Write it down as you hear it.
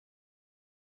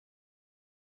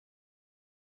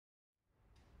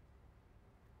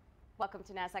Welcome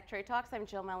to Nasdaq Trade Talks. I'm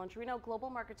Jill Malandrino,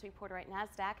 Global Markets Reporter at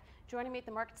Nasdaq. Joining me at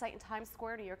the market site in Times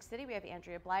Square, New York City, we have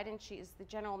Andrew Blieden. She is the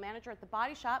General Manager at the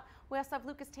Body Shop. We also have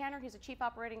Lucas Tanner. He's a Chief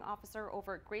Operating Officer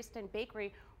over at Greyston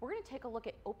Bakery. We're going to take a look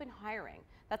at open hiring.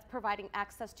 That's providing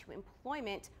access to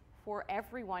employment for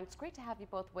everyone. It's great to have you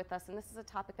both with us, and this is a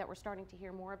topic that we're starting to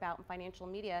hear more about in financial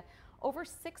media. Over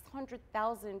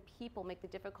 600,000 people make the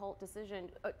difficult decision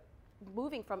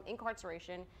moving from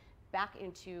incarceration back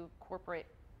into corporate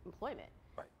employment.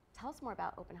 Right. Tell us more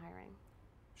about open hiring.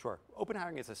 Sure. Open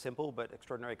hiring is a simple but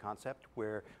extraordinary concept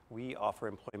where we offer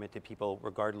employment to people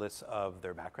regardless of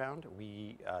their background.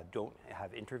 We don't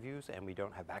have interviews and we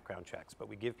don't have background checks, but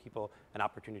we give people an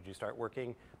opportunity to start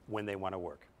working when they want to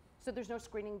work. So there's no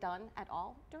screening done at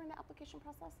all during the application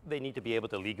process? They need to be able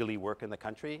to legally work in the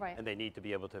country, right, and they need to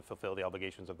be able to fulfill the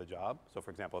obligations of the job. So for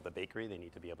example, at the bakery, they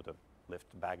need to be able to lift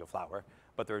a bag of flour,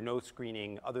 but there are no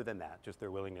screening other than that, just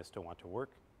their willingness to want to work.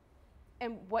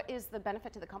 And what is the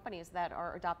benefit to the companies that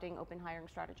are adopting open hiring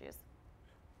strategies?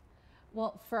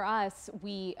 Well, for us,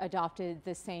 we adopted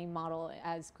the same model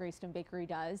as Greyston Bakery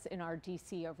does in our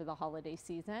DC over the holiday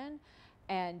season.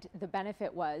 And the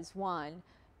benefit was, one,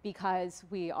 because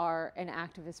we are an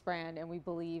activist brand and we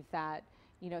believe that,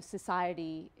 you know,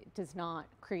 society does not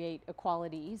create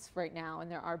equalities right now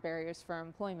and there are barriers for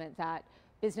employment, that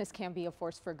business can be a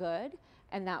force for good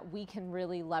and that we can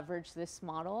really leverage this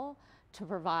model to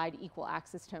provide equal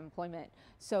access to employment.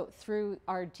 So through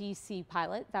our DC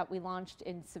pilot that we launched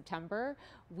in September,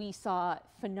 we saw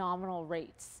phenomenal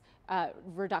rates,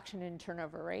 reduction in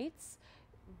turnover rates.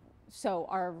 So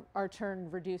our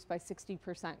turn reduced by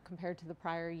 60% compared to the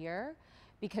prior year,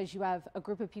 because you have a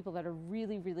group of people that are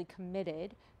really, really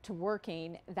committed to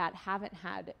working that haven't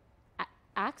had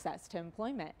access to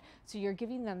employment. So you're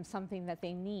giving them something that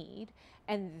they need,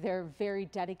 and they're very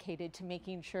dedicated to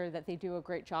making sure that they do a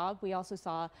great job. We also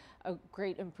saw a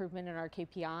great improvement in our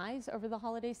KPIs over the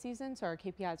holiday season. So our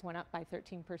KPIs went up by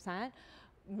 13%.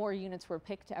 More units were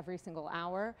picked every single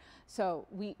hour. So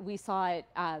we saw it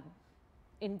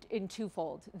in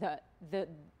twofold,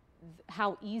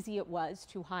 how easy it was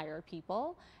to hire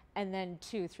people, and then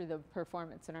two, through the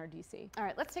performance in our DC. All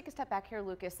right, let's take a step back here,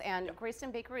 Lucas. And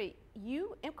Greyston Bakery,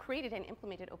 you created and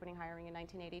implemented opening hiring in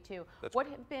 1982. What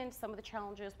have been some of the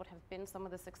challenges? What have been some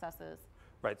of the successes?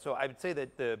 Right, so I would say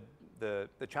that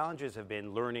the challenges have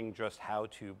been learning just how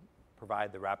to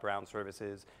provide the wraparound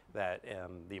services that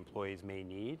the employees may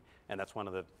need, and that's one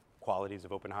of the qualities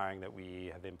of open hiring that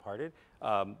we have imparted.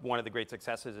 One of the great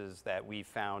successes is that we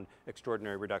found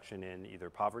extraordinary reduction in either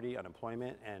poverty,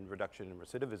 unemployment, and reduction in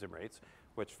recidivism rates,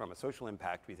 which from a social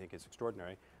impact we think is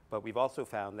extraordinary. But we've also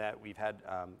found that we've had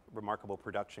remarkable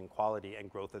production quality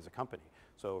and growth as a company.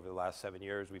 So over the last 7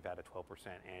 years, we've had a 12%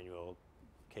 annual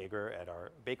CAGR at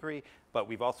our bakery, but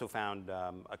we've also found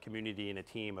a community and a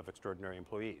team of extraordinary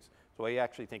employees. So I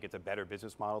actually think it's a better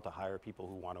business model to hire people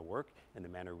who want to work in the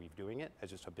manner we're doing it as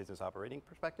just a business operating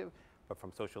perspective, but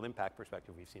from social impact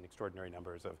perspective, we've seen extraordinary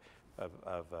numbers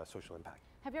of social impact.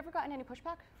 Have you ever gotten any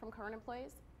pushback from current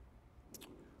employees?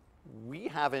 We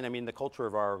haven't. I mean, the culture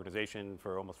of our organization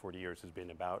for almost 40 years has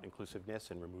been about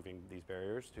inclusiveness and removing these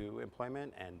barriers to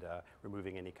employment and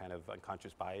removing any kind of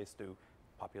unconscious bias to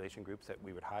population groups that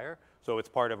we would hire. So it's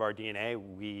part of our DNA.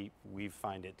 We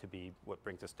find it to be what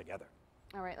brings us together.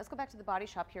 All right, let's go back to the Body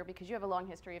Shop here, because you have a long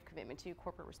history of commitment to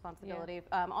corporate responsibility,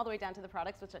 all the way down to the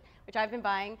products, which I've been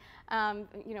buying,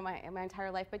 you know, my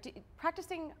entire life. But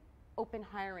practicing open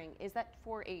hiring, is that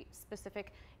for a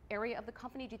specific area of the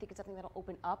company? Do you think it's something that'll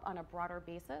open up on a broader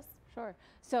basis? Sure.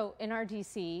 So in our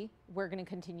DC, we're going to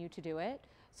continue to do it.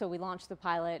 So we launched the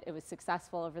pilot. It was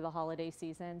successful over the holiday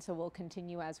season. So we'll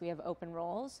continue as we have open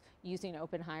roles using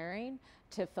open hiring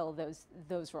to fill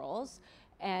those roles.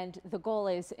 And the goal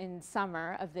is in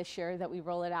summer of this year that we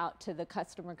roll it out to the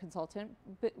customer consultant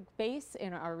base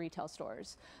in our retail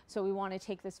stores. So we want to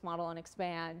take this model and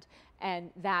expand,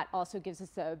 and that also gives us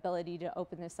the ability to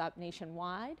open this up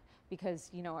nationwide,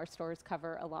 because, you know, our stores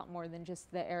cover a lot more than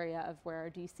just the area of where our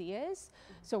DC is.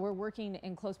 So we're working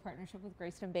in close partnership with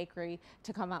Greyston Bakery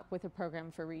to come up with a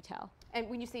program for retail. And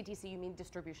when you say DC, you mean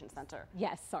distribution center?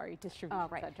 Yes, sorry, distribution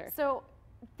center. So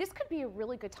this could be a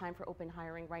really good time for open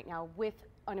hiring right now with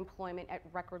unemployment at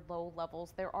record low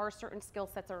levels. There are certain skill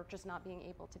sets that are just not being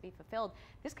able to be fulfilled.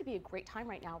 This could be a great time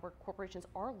right now where corporations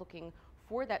are looking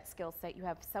for that skill set. You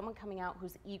have someone coming out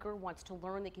who's eager, wants to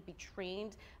learn, they could be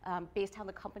trained based how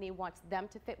the company wants them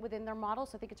to fit within their model.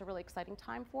 So I think it's a really exciting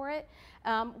time for it.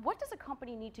 What does a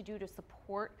company need to do to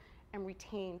support and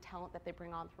retain talent that they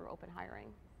bring on through open hiring?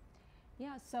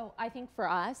 Yeah, so I think for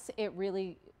us,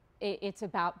 it's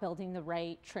about building the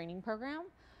right training program.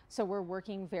 So we're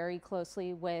working very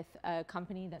closely with a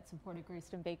company that supported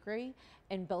Greyston Bakery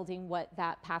in building what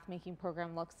that path-making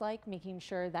program looks like, making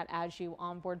sure that as you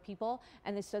onboard people,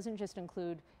 and this doesn't just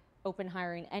include open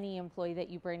hiring any employee that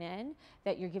you bring in,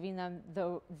 that you're giving them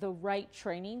the right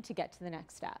training to get to the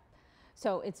next step.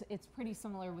 So it's pretty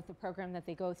similar with the program that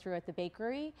they go through at the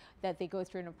bakery, that they go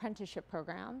through an apprenticeship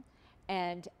program.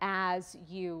 And as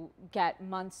you get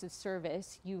months of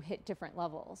service, you hit different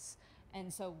levels.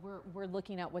 And so we're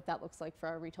looking at what that looks like for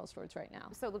our retail stores right now.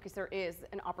 So Lucas, there is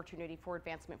an opportunity for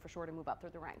advancement for sure to move up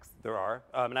through the ranks. There are,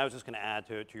 and I was just going to add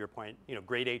to your point,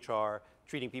 great HR,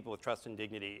 treating people with trust and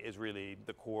dignity is really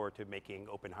the core to making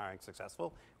open hiring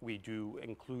successful. We do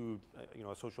include,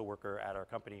 a social worker at our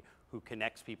company who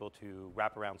connects people to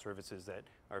wraparound services that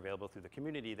are available through the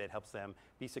community that helps them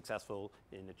be successful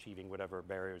in achieving whatever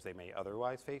barriers they may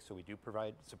otherwise face. So we do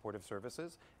provide supportive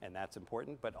services, and that's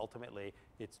important. But ultimately,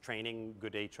 it's training,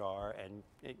 good HR, and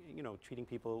treating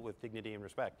people with dignity and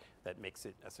respect that makes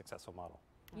it a successful model.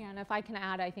 Yeah, and if I can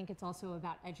add, I think it's also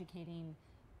about educating.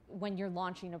 When you're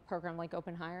launching a program like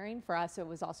open hiring, for us it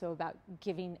was also about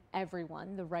giving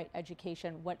everyone the right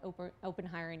education, what open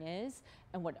hiring is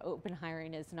and what open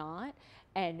hiring is not,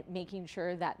 and making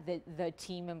sure that the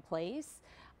team in place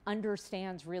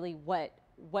understands really what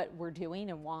we're doing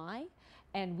and why.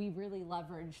 And we really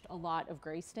leveraged a lot of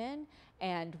Greyston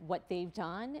and what they've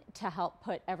done to help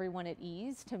put everyone at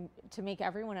ease, to make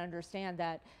everyone understand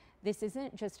that this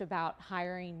isn't just about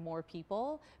hiring more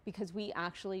people, because we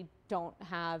actually don't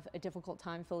have a difficult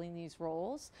time filling these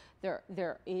roles.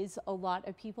 There is a lot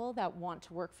of people that want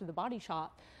to work for the Body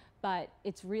Shop, but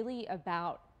it's really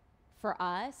about, for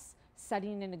us,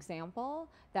 setting an example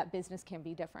that business can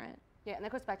be different. Yeah, and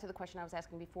that goes back to the question I was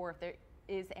asking before, if there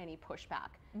is any pushback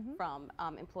from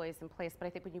employees in place. But I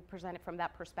think when you present it from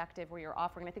that perspective where you're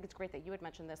offering, and I think it's great that you had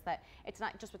mentioned this, that it's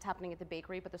not just what's happening at the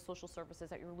bakery, but the social services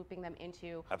that you're looping them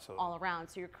into all around.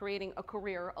 So you're creating a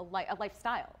career, a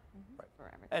lifestyle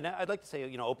for everything. And I'd like to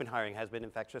say, open hiring has been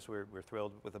infectious. We're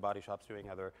thrilled with the Body Shops doing.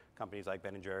 Other companies like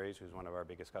Ben & Jerry's, who's one of our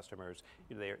biggest customers,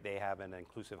 they have an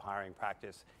inclusive hiring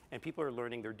practice. And people are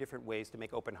learning there are different ways to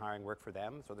make open hiring work for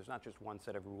them. So there's not just one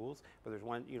set of rules, but there's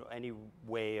one, any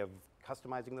way of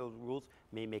customizing those rules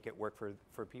may make it work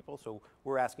for people. So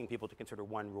we're asking people to consider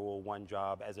one rule, one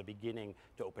job as a beginning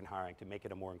to open hiring, to make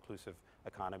it a more inclusive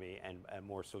economy and a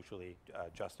more socially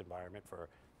just environment for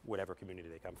whatever community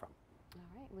they come from.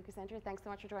 All right, Lucas, Andrew, thanks so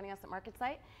much for joining us at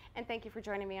MarketSite. And thank you for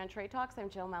joining me on Trade Talks. I'm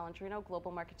Jill Malandrino,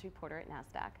 Global Markets Reporter at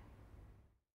Nasdaq.